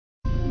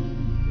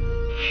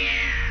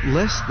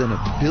Less than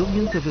a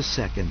billionth of a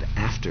second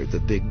after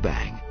the Big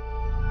Bang,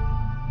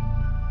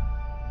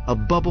 a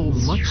bubble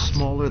much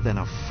smaller than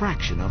a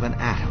fraction of an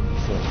atom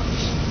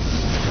forms.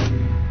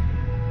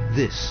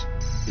 This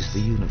is the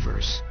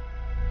universe.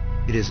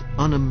 It is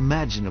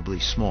unimaginably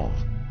small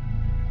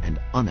and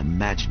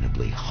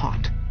unimaginably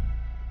hot.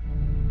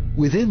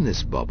 Within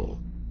this bubble,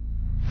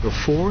 the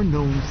four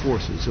known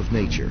forces of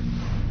nature,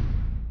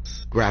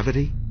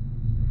 gravity,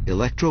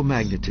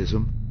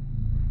 electromagnetism,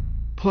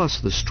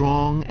 plus the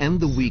strong and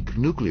the weak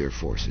nuclear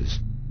forces,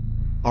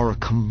 are a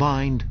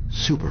combined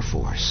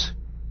superforce.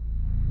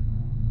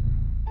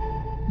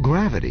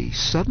 Gravity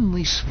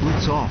suddenly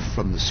splits off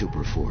from the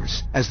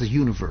superforce as the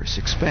universe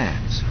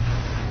expands.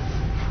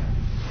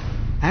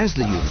 As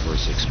the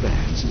universe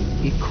expands,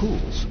 it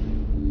cools,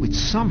 which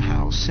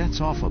somehow sets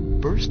off a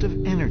burst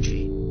of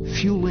energy,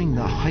 fueling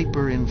the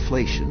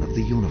hyperinflation of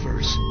the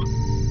universe,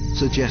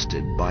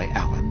 suggested by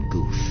Alan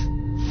Guth.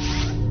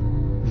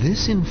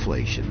 This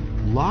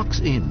inflation locks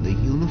in the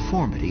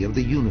uniformity of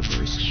the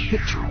universe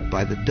pictured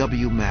by the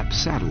WMAP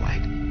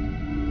satellite.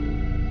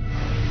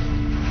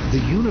 The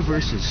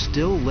universe is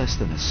still less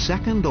than a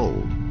second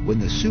old when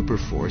the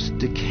superforce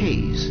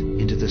decays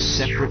into the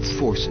separate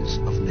forces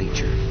of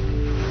nature.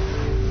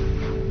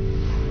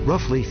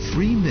 Roughly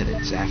 3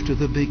 minutes after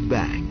the Big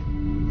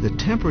Bang, the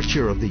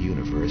temperature of the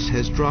universe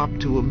has dropped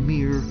to a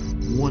mere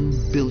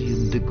 1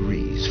 billion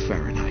degrees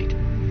Fahrenheit,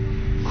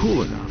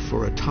 cool enough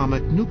for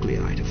atomic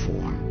nuclei to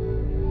form.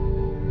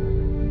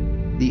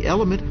 The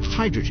element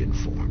hydrogen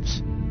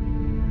forms.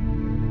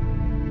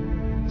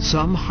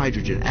 Some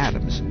hydrogen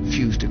atoms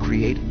fuse to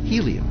create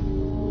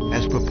helium,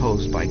 as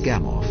proposed by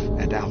Gamow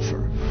and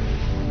Alpher.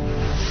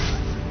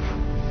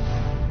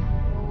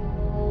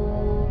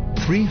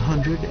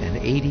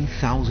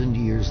 380,000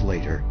 years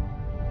later,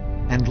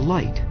 and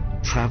light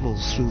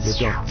travels through the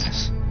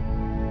darkness.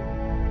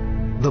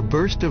 The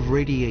burst of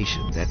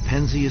radiation that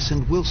Penzias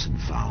and Wilson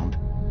found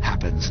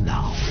happens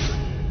now.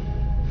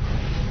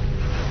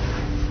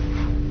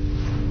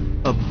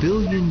 1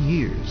 billion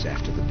years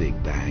after the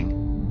Big Bang,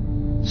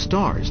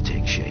 stars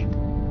take shape,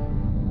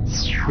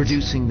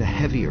 producing the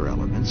heavier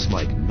elements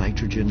like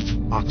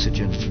nitrogen,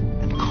 oxygen,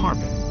 and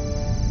carbon,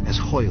 as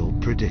Hoyle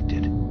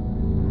predicted.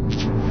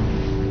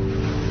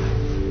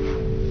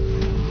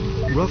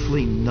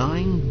 Roughly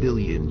 9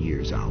 billion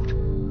years out,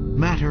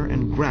 matter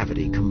and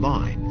gravity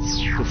combine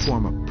to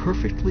form a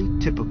perfectly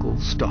typical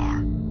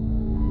star.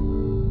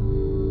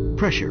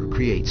 Pressure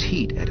creates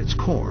heat at its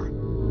core.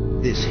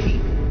 This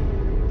heat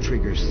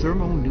triggers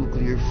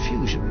thermonuclear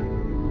fusion.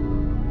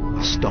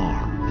 A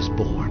star is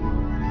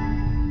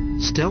born.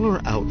 Stellar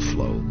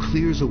outflow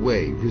clears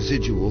away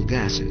residual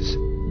gases.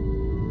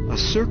 A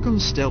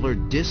circumstellar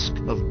disk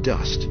of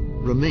dust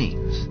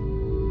remains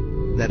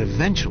that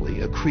eventually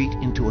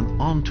accrete into an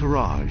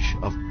entourage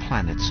of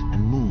planets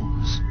and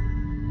moons.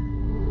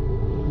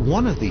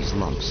 One of these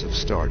lumps of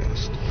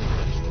stardust,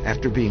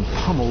 after being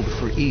pummeled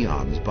for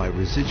eons by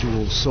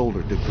residual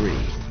solar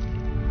debris,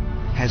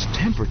 has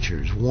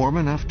temperatures warm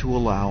enough to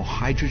allow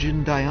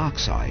hydrogen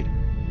dioxide,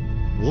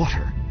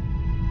 water,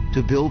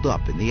 to build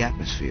up in the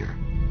atmosphere.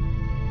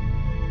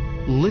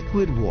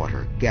 Liquid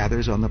water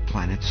gathers on the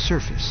planet's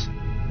surface.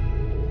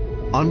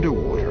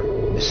 Underwater,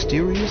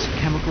 mysterious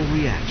chemical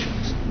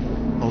reactions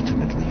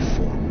ultimately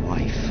form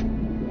life.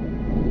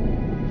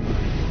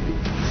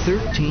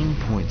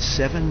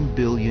 13.7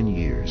 billion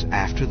years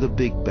after the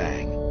Big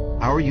Bang,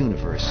 our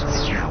universe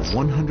is now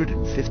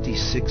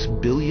 156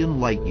 billion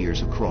light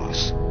years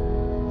across.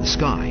 The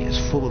sky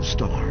is full of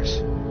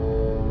stars.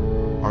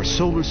 Our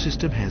solar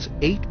system has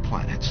 8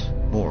 planets,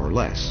 more or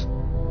less.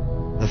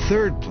 The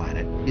third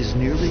planet is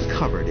nearly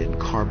covered in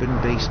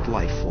carbon-based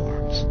life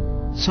forms.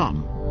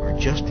 Some are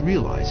just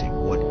realizing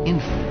what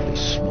infinitely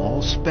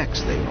small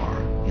specks they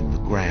are in the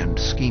grand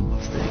scheme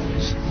of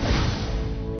things.